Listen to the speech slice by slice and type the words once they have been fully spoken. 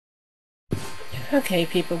Okay,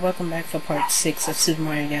 people, welcome back for part 6 of Super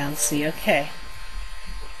Mario Galaxy. Okay,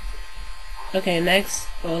 next,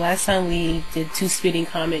 well, last time we did 2 speeding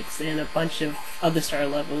comics and a bunch of other star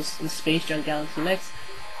levels in Space Junk Galaxy. Next,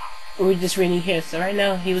 we're just reading here. So right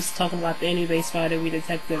now, he was talking about the enemy base fighter. We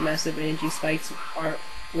detected massive energy spikes.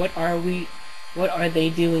 What are they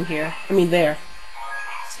doing here? I mean, there.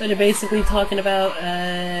 So they're basically talking about,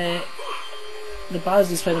 the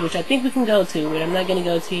Bowser's fighter, which I think we can go to, but I'm not gonna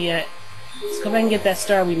go to yet. Let's go back and get that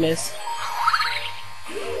star we missed.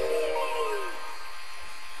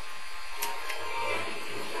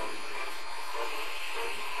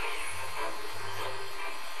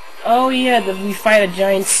 Oh yeah, we fight a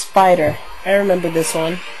giant spider. I remember this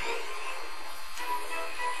one.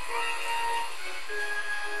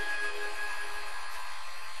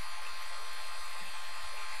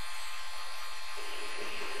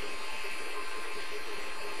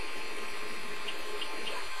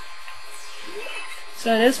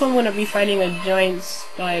 So in this one, we're gonna be fighting a giant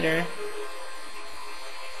spider.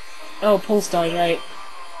 Oh, pull star, right.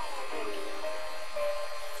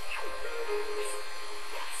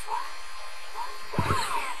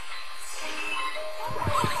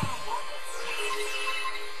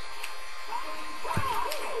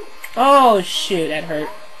 Oh shit, that hurt.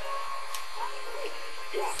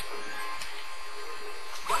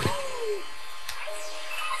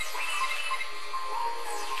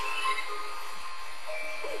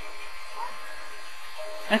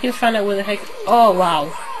 I can find out where the heck. Oh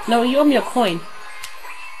wow. No, you owe me a coin.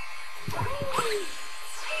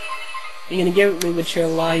 You're gonna give me with your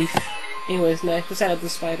life. Anyways, next, let's out the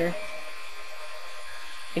spider.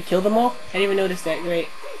 And kill them all? I didn't even notice that. Great.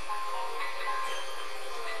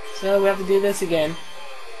 So we have to do this again.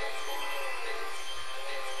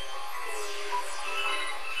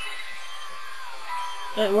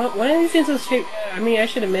 One of these things is shaped. I mean, I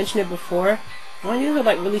should have mentioned it before. One of these are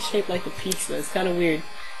like really shaped like a pizza. It's kind of weird.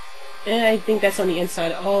 And I think that's on the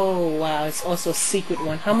inside. Oh wow, it's also a secret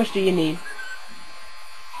one. How much do you need?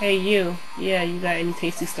 Hey you. Yeah, you got any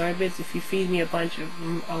tasty star bits? If you feed me a bunch of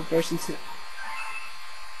them, I'll burst into.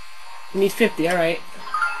 You need 50. All right.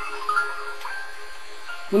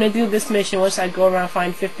 I'm gonna do this mission once I go around and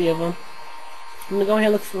find 50 of them. I'm gonna go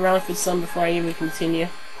ahead and look around for some before I even continue.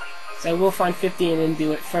 So I will find 50 and then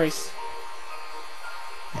do it first.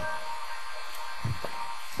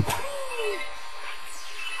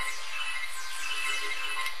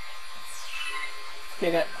 I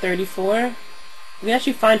got 34. You can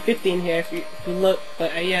actually find 50 in here if you look,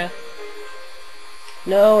 but yeah.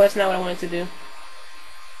 No, that's not what I wanted to do.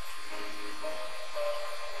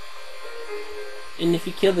 And if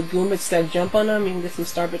you kill the Goombas that jump on them, you can get some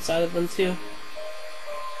star bits out of them too.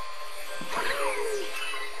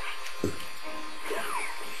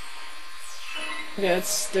 Okay,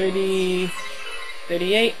 that's 30...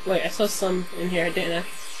 38? Wait, I saw some in here, didn't I?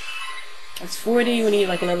 That's 40, we need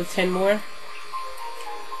like another 10 more.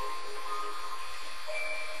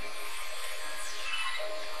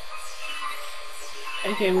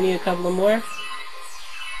 Okay, we need a couple of more.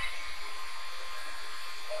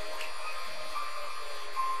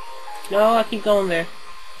 No, I keep going there.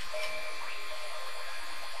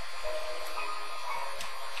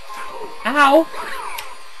 Ow!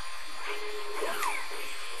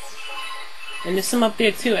 And there's some up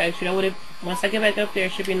there too, actually. I would've, once I get back up there,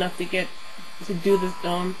 it should be enough to do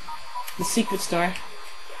the secret star.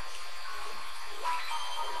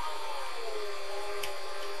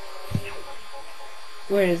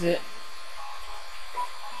 Where is it?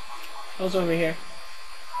 Oh, it's over here.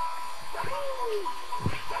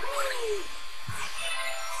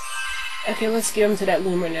 Okay, let's give him to that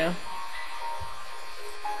loomer now.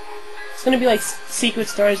 It's gonna be like secret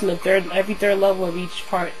stars in every third level of each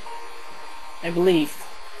part, I believe.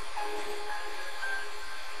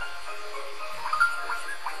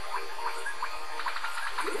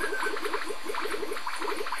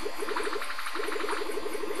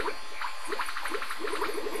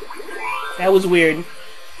 That was weird.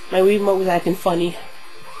 My Wii remote was acting funny.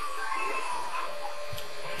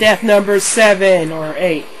 Death number 7 or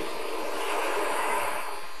 8.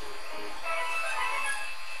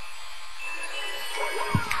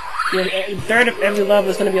 Yeah, third of every level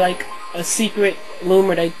is gonna be like a secret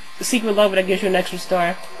loomer, a secret level that gives you an extra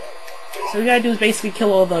star. So what you gotta do is basically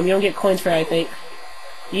kill all of them. You don't get coins for it, I think.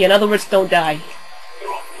 Yeah, in other words, don't die.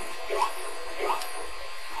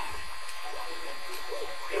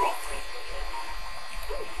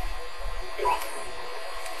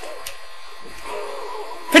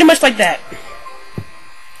 Pretty much like that.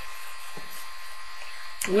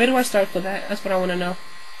 Where do I start for that? That's what I want to know.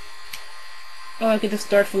 Oh, I get to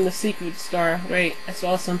start from the secret star. Great, that's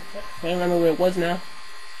awesome. I don't remember where it was now.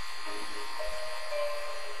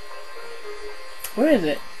 Where is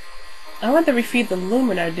it? I want to refeed the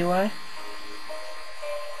Luminar, do I?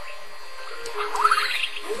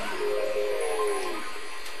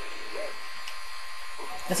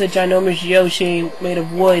 That's a ginormous Yoshi made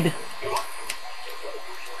of wood.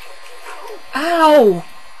 Ow!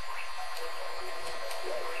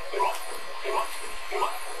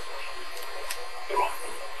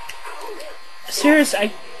 Serious,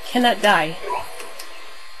 I cannot die.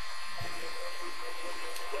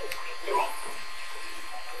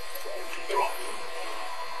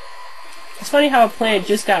 It's funny how a planet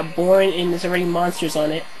just got born and there's already monsters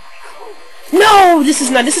on it. No! This is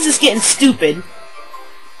just getting stupid.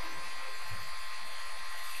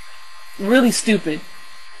 Really stupid.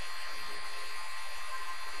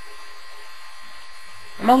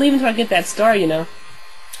 I'm not leaving until I get that star, you know.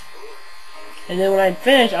 And then when I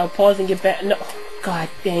finish, I'll pause and get back. No, god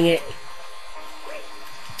dang it.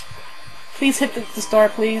 Please hit the star,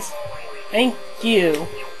 please. Thank you.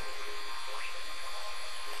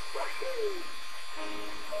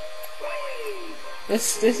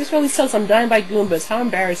 This really sucks. I'm dying by Goombas. How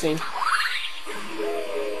embarrassing.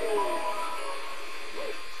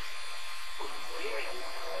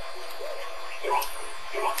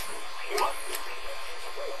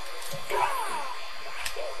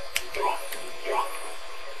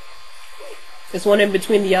 There's one in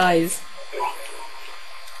between the eyes.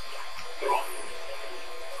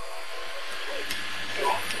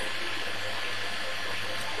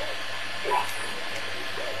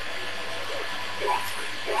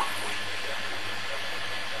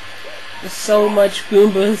 There's so much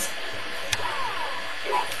Goombas.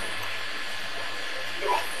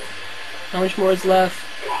 How much more is left?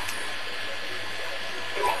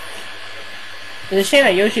 It's a shame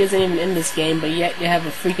that Yoshi isn't even in this game, but yet you have a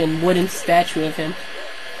freaking wooden statue of him.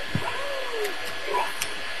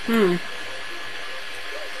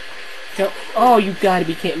 Oh, you gotta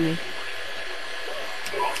be kidding me.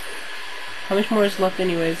 How much more is left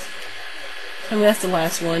anyways? I mean, that's the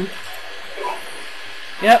last one.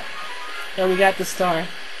 Yep. And we got the star.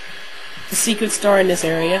 The secret star in this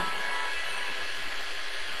area.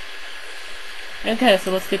 Okay,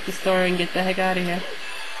 so let's get the star and get the heck out of here.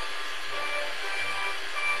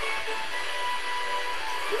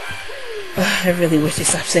 I really wish they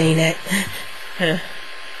stopped saying that. I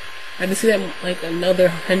had to see that like another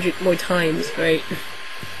 100 more times, right?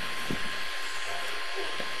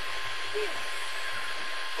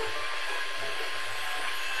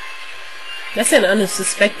 That's an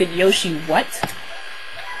unsuspected Yoshi what?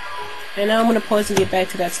 And now I'm gonna pause and get back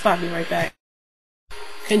to that spot. Be right back.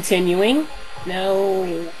 Continuing. Now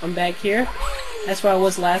I'm back here. That's where I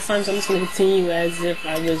was last time, so I'm just gonna continue as if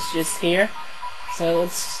I was just here. So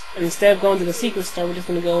let's, instead of going to the secret star, we're just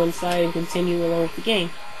going to go inside and continue along with the game.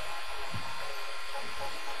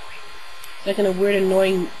 It's like in a weird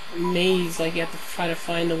annoying maze, like you have to try to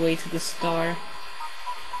find a way to the star.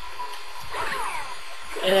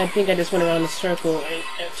 And I think I just went around the circle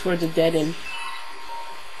towards the dead end.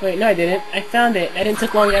 Wait, no I didn't. I found it. That didn't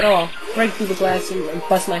take long at all. Break through the glass and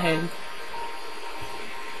bust my head.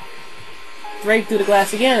 Break through the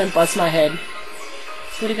glass again and bust my head.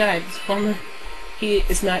 Swear to God, this plumber, he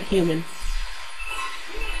is not human.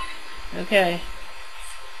 Okay.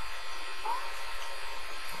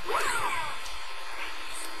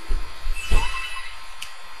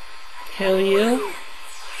 Kill you.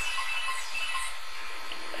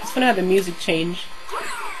 It's gonna have the music change.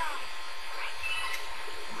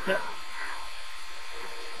 Yep.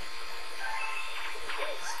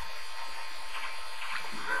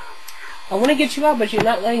 I want to get you out, but you're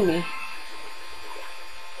not letting me.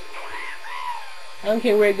 I don't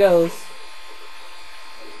care where it goes.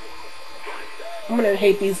 I'm gonna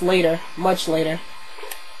hate these later, much later.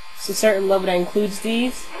 It's a certain level that includes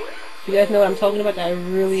these. You guys know what I'm talking about that I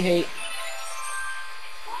really hate.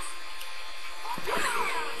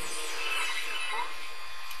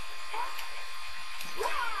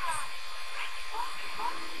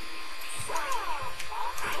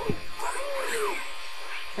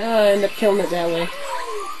 I end up killing it that way.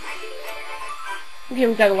 Okay,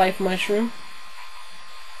 we got a life mushroom.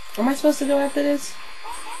 Where am I supposed to go after this?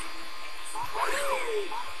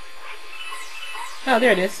 Oh,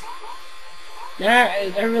 there it is.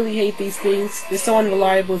 I really hate these things. They're so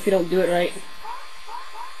unreliable if you don't do it right.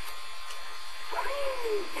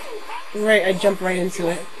 Right, I jumped right into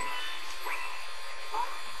it.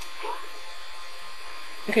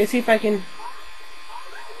 Okay, see if I can...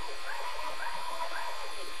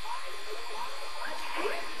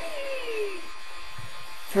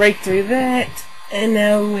 break through that. And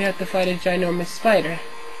now we have to fight a ginormous spider.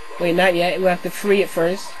 Wait, not yet. We have to free it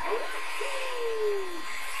first.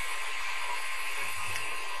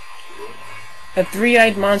 A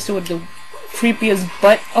three-eyed monster with the creepiest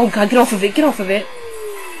butt. Oh god, get off of it! Get off of it!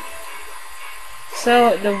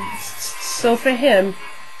 So for him,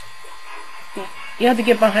 you have to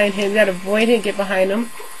get behind him. You gotta avoid him, get behind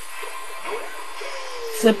him.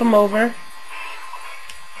 Flip him over.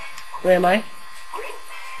 Where am I?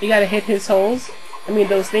 You gotta hit his holes. I mean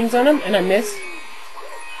those things on him, and I missed.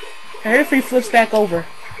 I heard if he flips back over.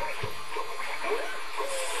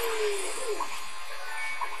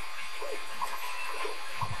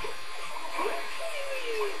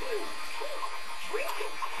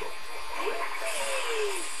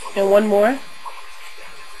 And one more.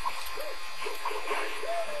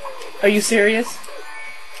 Are you serious?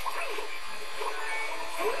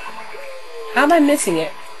 How am I missing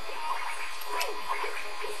it?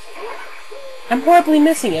 I'm horribly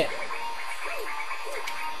missing it.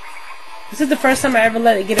 This is the first time I ever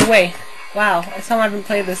let it get away. Wow, that's how I haven't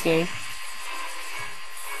played this game.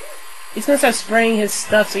 He's gonna start spraying his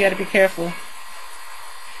stuff, so you gotta be careful.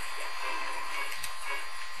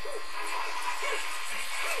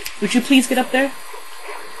 Would you please get up there?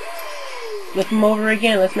 Flip him over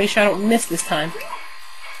again. Let's make sure I don't miss this time.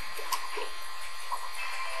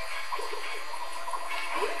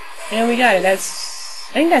 And we got it. I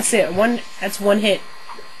think that's it. That's one hit.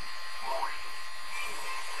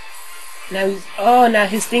 Now now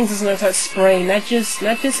his things is gonna start spraying. Not just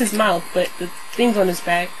his mouth, but the things on his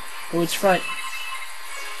back or his front.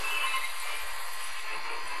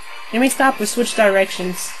 Let me stop or switch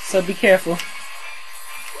directions, so be careful.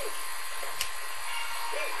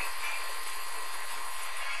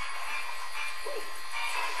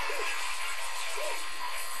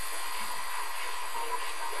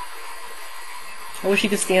 I wish you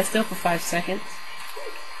could stand still for 5 seconds.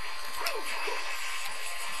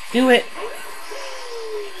 Do it!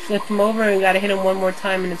 Flip him over and gotta hit him one more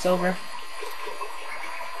time and it's over.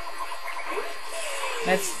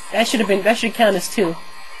 That should count as 2.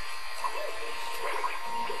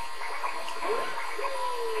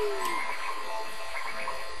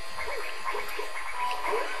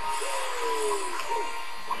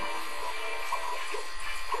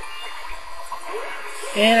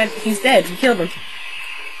 And he's dead. We killed him.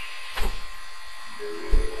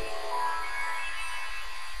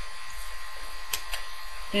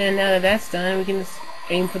 And now that that's done, we can just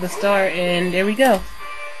aim for the star, and there we go.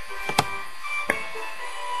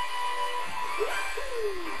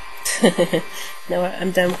 No,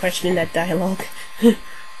 I'm done questioning that dialogue.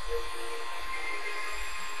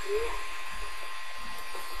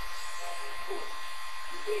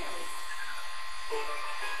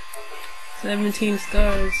 17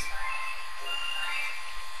 stars.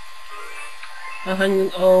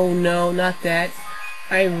 Oh no, not that.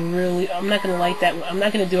 I'm not gonna like that. I'm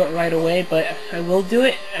not gonna do it right away, but I will do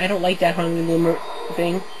it. I don't like that Hungry Loomer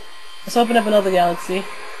thing. Let's open up another galaxy.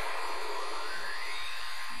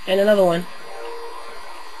 And another one.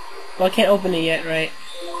 Well, I can't open it yet, right?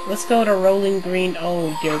 Let's go to Rolling Green.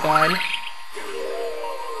 Oh, dear God.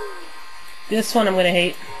 This one I'm gonna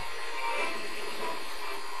hate.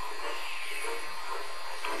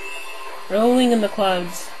 Rolling in the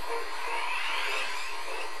clouds.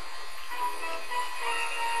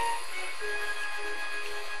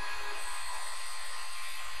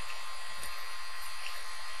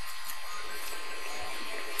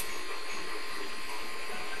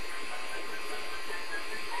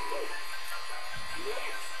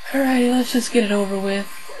 Alright, let's just get it over with.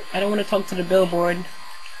 I don't want to talk to the billboard.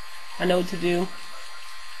 I know what to do.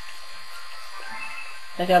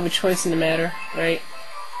 Like I have a choice in the matter, right?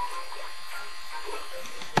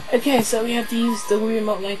 Okay, so we have to use the Wii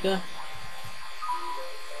remote like a...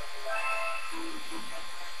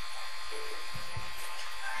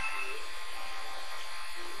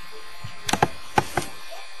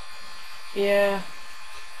 Yeah.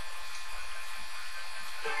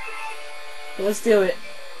 Let's do it.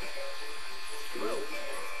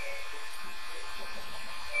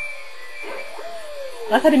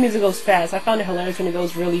 I like how the music goes fast. I found it hilarious when it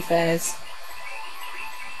goes really fast.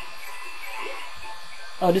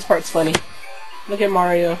 Oh, this part's funny. Look at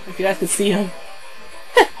Mario, if you guys can see him.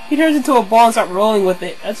 He turns into a ball and starts rolling with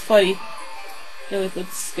it. That's funny. Okay,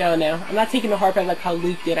 let's go now. I'm not taking the hard pad like how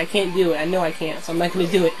Luke did. I can't do it. I know I can't, so I'm not going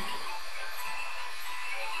to do it.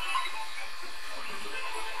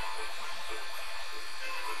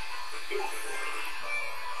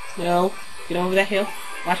 No. Get over that hill.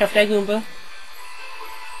 Watch out for that Goomba.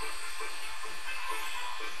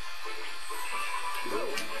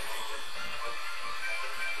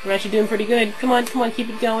 We're actually doing pretty good. Come on, come on, keep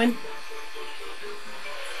it going.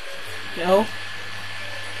 No.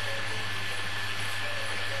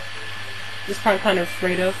 This part I'm kind of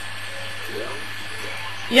afraid of.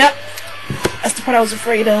 Yep. That's the part I was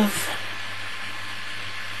afraid of.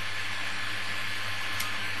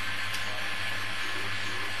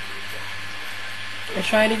 Let's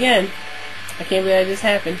try it again. I can't believe that just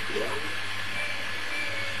happened.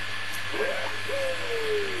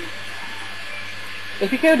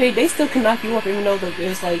 If you go, they still can knock you up even though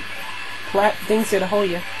there's like flat things there to hold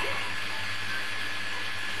you.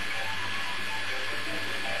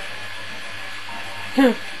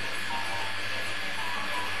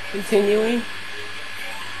 Continuing.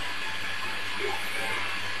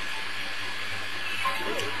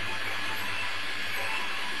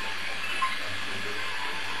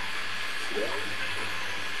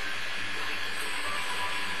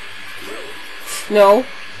 No.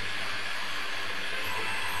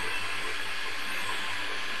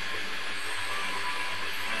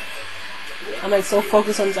 I'm like so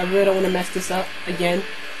focused on this, I really don't want to mess this up again.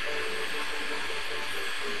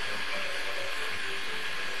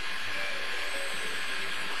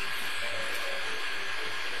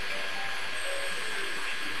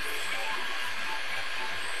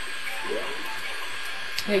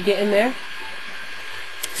 Okay, get in there.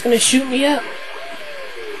 It's gonna shoot me up.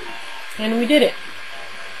 And we did it.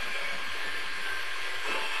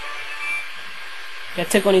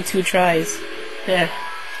 That took only 2 tries. Yeah.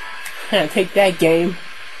 Take that, game.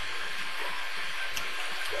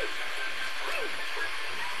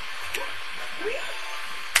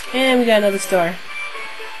 And we got another star.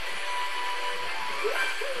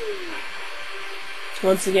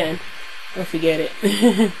 Once again. Don't forget it.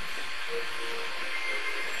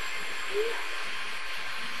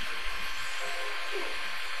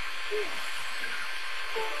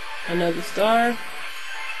 Another star.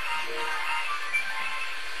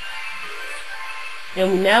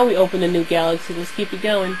 And now we open a new galaxy. Let's keep it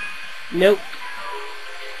going. Nope.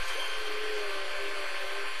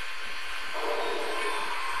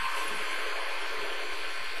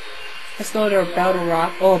 Let's go to our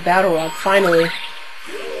Battlerock. Oh, Battlerock, finally.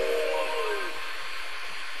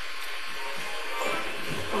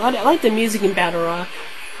 I like the music in Battlerock.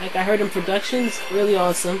 Like I heard in productions, really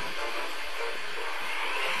awesome.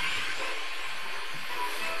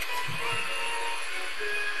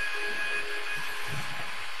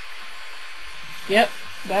 Yep,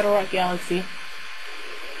 Battlerock Galaxy.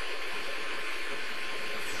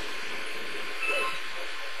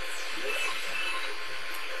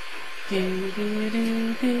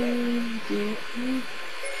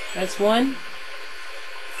 That's one.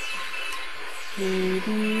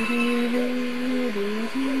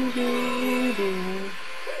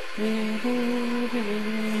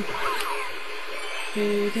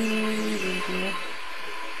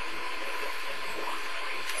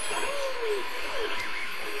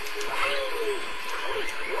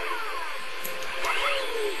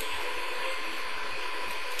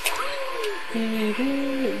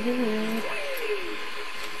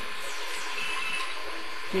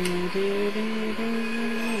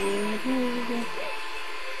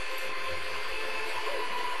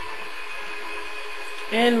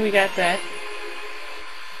 And we got that.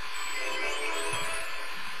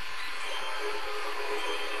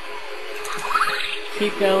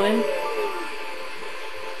 Keep going.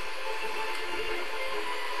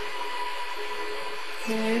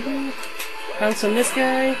 Bounce on this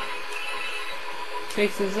guy.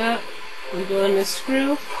 Takes us up. We go on this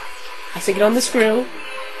screw. I say get on the screw.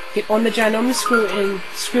 Get on the ginormous screw and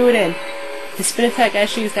screw it in. The spin attack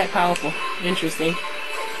actually is that powerful. Interesting.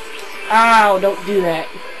 Ow, don't do that.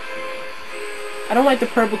 I don't like the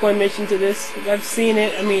purple going mission to this. I've seen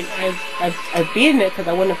it. I mean, I've beaten it because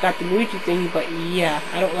I wouldn't have got the Luigi thingy, but yeah,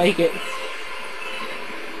 I don't like it.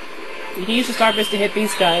 You can use the Starburst to hit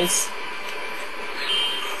these guys.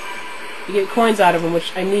 You get coins out of them,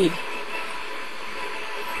 which I need.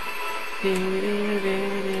 You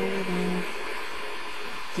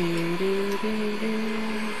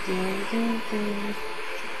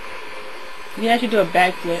can actually do a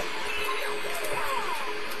backflip.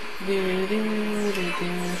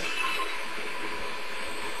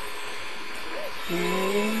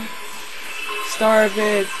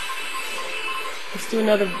 Starburst. Let's do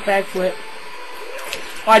another backflip.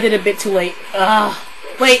 Oh, I did it a bit too late.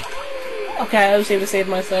 Wait. Okay, I was able to save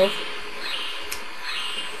myself.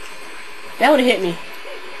 That would have hit me.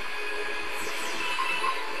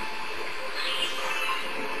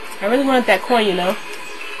 I really wanted that coin, you know.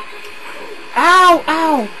 Ow!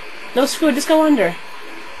 Ow! No, screw it. Just go under.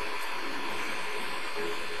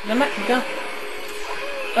 I'm not go.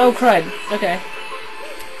 Oh, crud. Okay.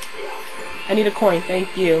 I need a coin.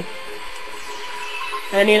 Thank you.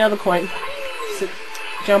 I need another coin. So,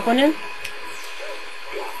 jump on in.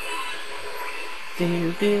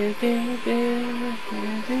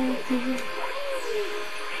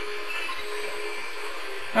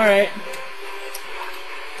 Alright.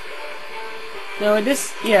 No,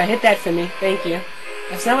 this... Yeah, hit that for me. Thank you.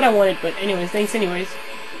 That's not what I wanted, but anyways, thanks anyways.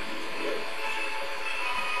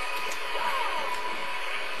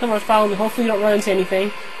 Come on, follow me. Hopefully you don't run into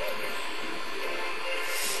anything.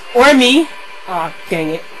 Or me! Aw, dang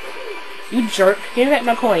it. You jerk. Give me back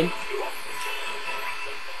my coin.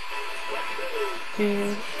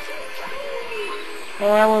 Oh,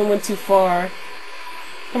 that one went too far.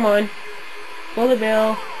 Come on. Bullet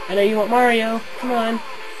Bill. I know you want Mario. Come on.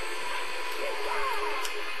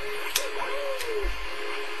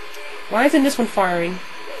 Why isn't this one firing?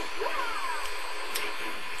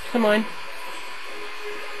 Come on.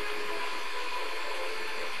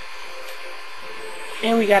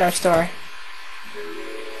 And we got our star.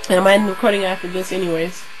 And I'm ending recording after this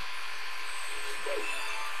anyways.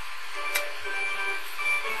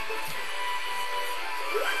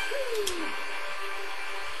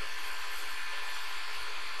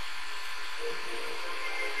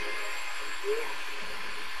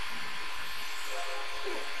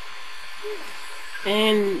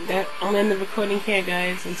 And that I'll end the recording here,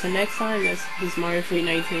 guys. Until next time, this is Mario Fleet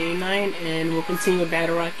 1989, and we'll continue with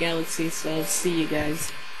Battlerock Galaxy, so I'll see you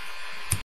guys.